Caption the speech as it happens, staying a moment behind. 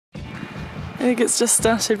think it's just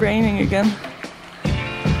started raining again.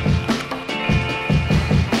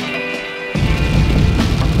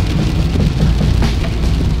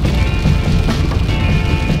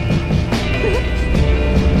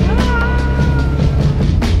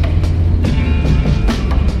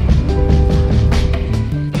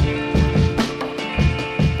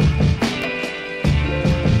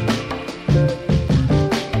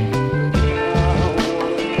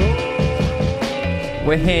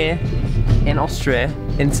 We're here in Austria,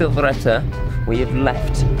 in Silveretta. We have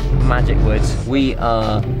left Magic Woods. We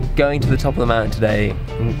are going to the top of the mountain today.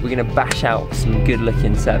 We're going to bash out some good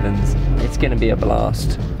looking sevens. It's going to be a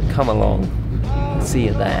blast. Come along. See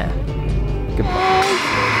you there. Goodbye.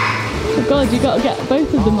 Oh god, you got to get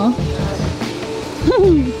both of them off.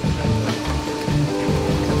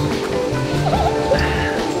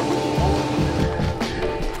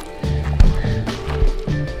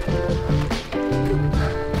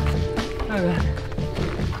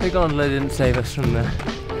 Big gondola didn't save us from the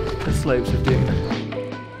slopes of doom.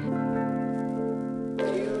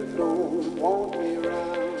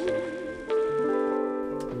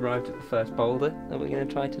 Arrived at the first boulder that we're going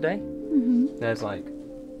to try today. There's like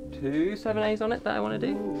 2 7As on it that I want to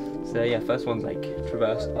do. So yeah, first one's like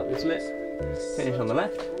traverse up this lip, finish on the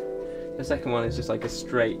left. The second one is just like a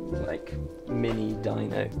straight like mini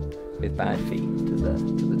dino with bad feet to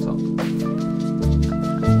the top.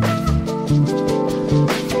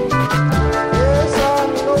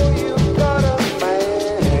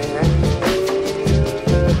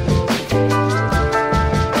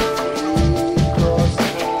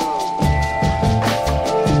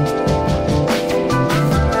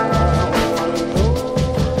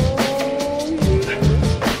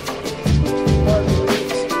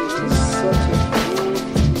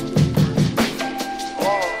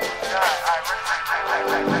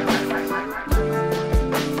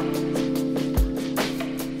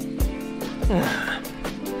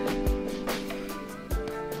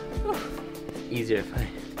 Easier if I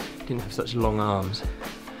didn't have such long arms.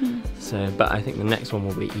 So, but I think the next one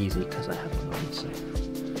will be easy because I have them on. So,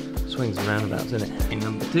 swings and roundabouts, isn't it? In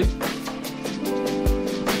number 2.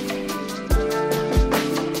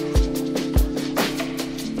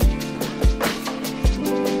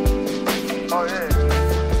 Oh yeah.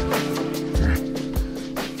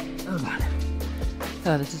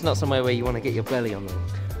 Oh, this is not somewhere where you want to get your belly on the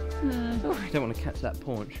rock. Oh, I don't want to catch that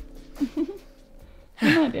paunch.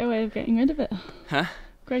 That might be a way of getting rid of it. Huh?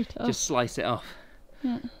 Grate it off. Just slice it off.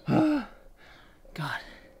 Yeah. God.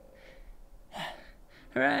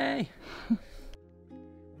 Hooray!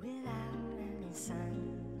 Without any sun,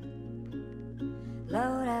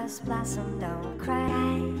 lotus blossom don't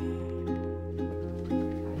cry.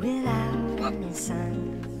 Without any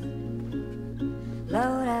sun,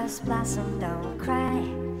 lotus blossom don't cry.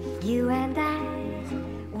 You and I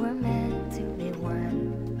were meant to be one.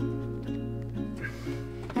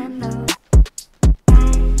 And though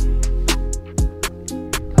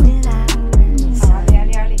without any sun,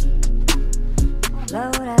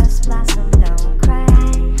 lotus blossom don't cry.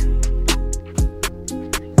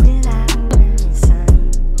 Without any sun,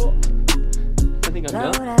 I think I'm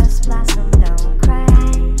done. lotus blossom don't cry.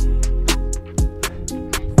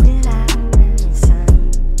 Without any sun,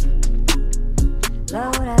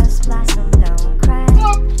 lotus blossom don't cry.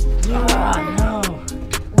 You and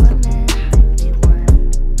I were meant to be one.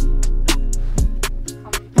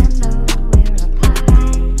 And though we're apart,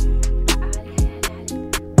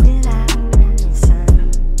 without any sun,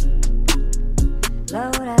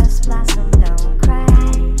 lotus blossom don't cry.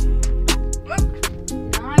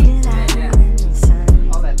 Without any sun,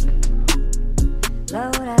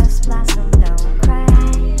 lotus blossom don't cry.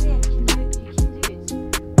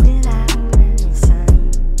 Without any sun,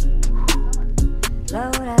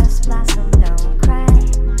 lotus blossom don't cry.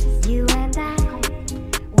 You and I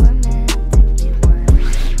were meant to be one.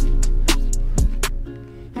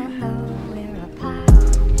 And though we're apart,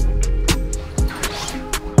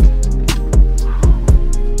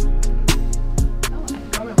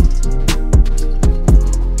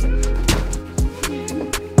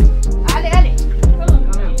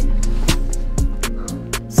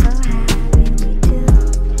 so happy we do.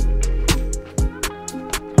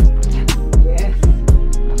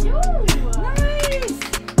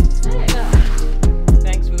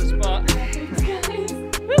 Thanks for the spot.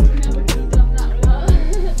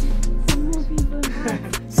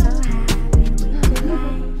 So happy we do.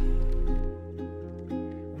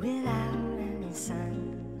 Without any sun,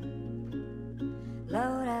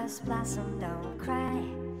 lotus blossom don't cry.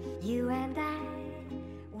 You and I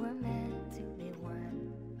were meant to be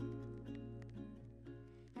one.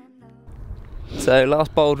 And though So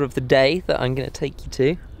last boulder of the day that I'm going to take you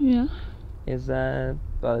to Yeah. is a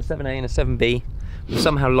 7A and a 7B. We've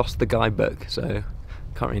somehow lost the guidebook, so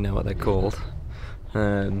can't really know what they're called.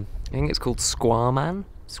 I think it's called Squarman.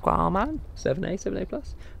 7A, 7A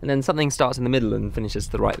plus. And then something starts in the middle and finishes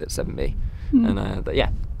to the right, that's 7B. And but yeah,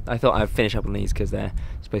 I thought I'd finish up on these because they're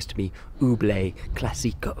supposed to be Ouble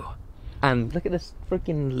Classico. And look at this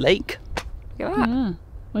freaking lake. Look at that. Yeah.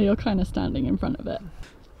 Well, you're kind of standing in front of it.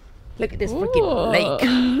 Look at this freaking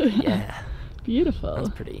lake. Yeah. Beautiful. That's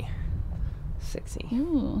pretty sexy.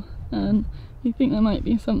 Ooh. And you think there might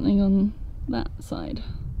be something on that side?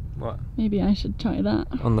 What? Maybe I should try that.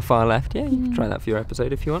 On the far left, yeah, you can try that for your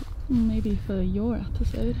episode if you want. Maybe for your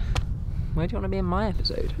episode. Why do you want to be in my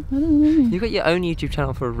episode? I don't know. You've got your own YouTube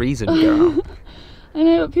channel for a reason, girl. I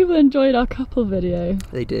know, but people enjoyed our couple video.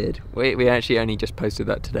 They did. We actually only just posted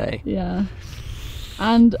that today. Yeah.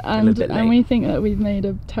 And bit late. we think that we've made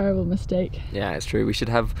a terrible mistake. Yeah, it's true. We should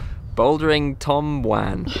have Bouldering Tom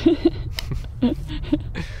Wan.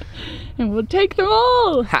 And we'll take them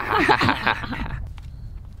all!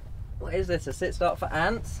 What is this? A sit start for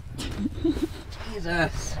ants?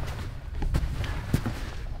 Jesus.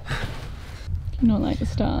 Do you not like the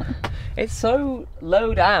start? It's so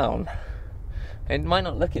low down. It might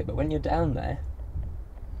not look it, but when you're down there,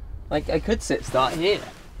 like I could sit start here,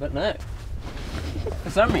 but no. For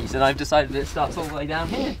some reason, I've decided it starts all the way down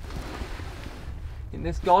here, in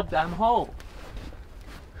this goddamn hole.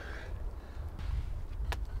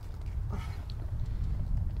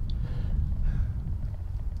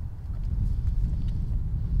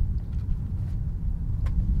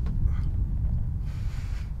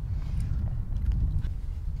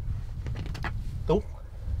 Oh.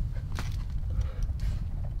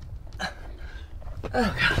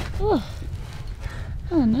 Oh god.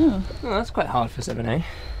 Oh no. Oh, that's quite hard for 7A.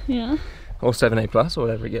 Yeah. Or 7A plus, or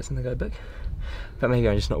whatever it gets in the guidebook. But maybe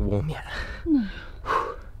I'm just not warm yet. No.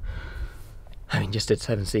 I mean, just did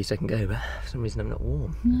 7C second go, but for some reason I'm not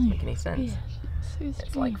warm. No. Doesn't make any sense. Weird. So It's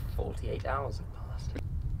strange. like 48 hours have passed.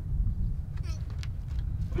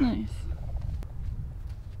 Nice.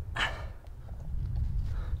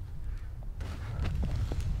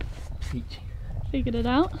 Peachy. Figured it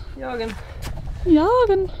out. Jorgen.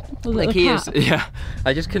 Jorgen. Was The it key the is, cat? yeah,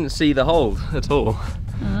 I just couldn't see the hole at all.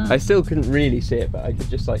 Ah, I still couldn't really see it, but I could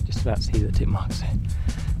just about see the tip marks. So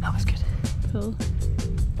that was good. cool.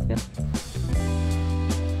 Yeah.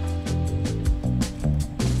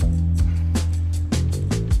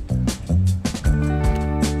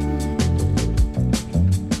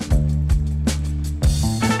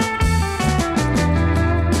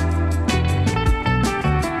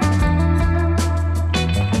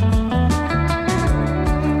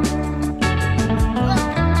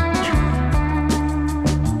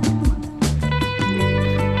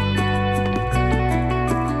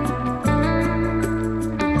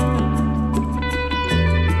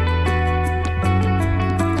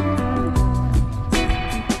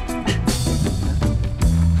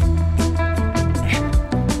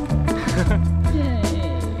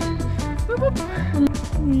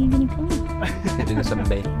 Do the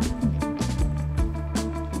 7B.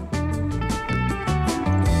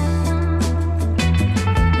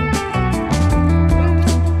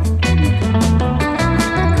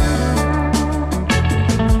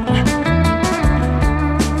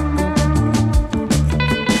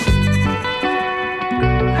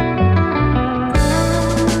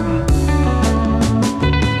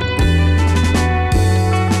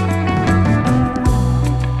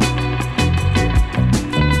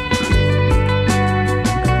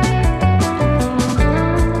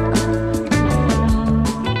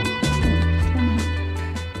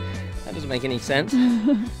 Make any sense.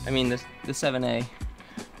 I mean, the 7A,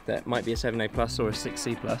 that might be a 7A plus or a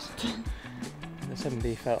 6C plus. The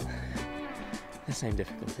 7B felt the same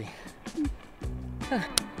difficulty.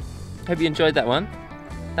 Hope you enjoyed that one.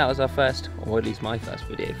 That was our first, or at least my first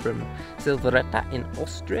video from Silveretta in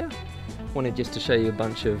Austria. Wanted just to show you a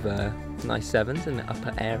bunch of nice 7s in the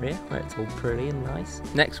upper area where it's all pretty and nice.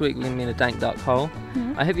 Next week we're going to be in a dank dark hole.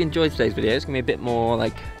 Yeah. I hope you enjoyed today's video. It's going to be a bit more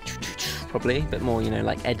like probably a bit more, you know,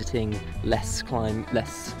 like editing, less climb,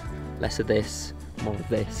 less of this, more of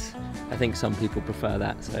this. I think some people prefer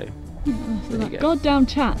that, so So there that you go. goddamn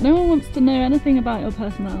chat. No one wants to know anything about your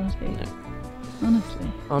personality. No.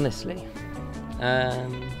 Honestly. Honestly.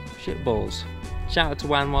 Shit balls. Shout out to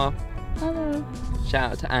Wanwa. Hello.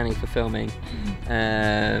 Shout out to Annie for filming.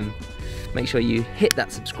 Make sure you hit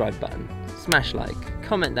that subscribe button, smash like,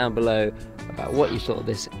 comment down below about what you thought of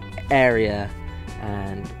this area,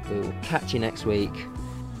 and we'll catch you next week.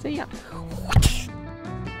 See ya.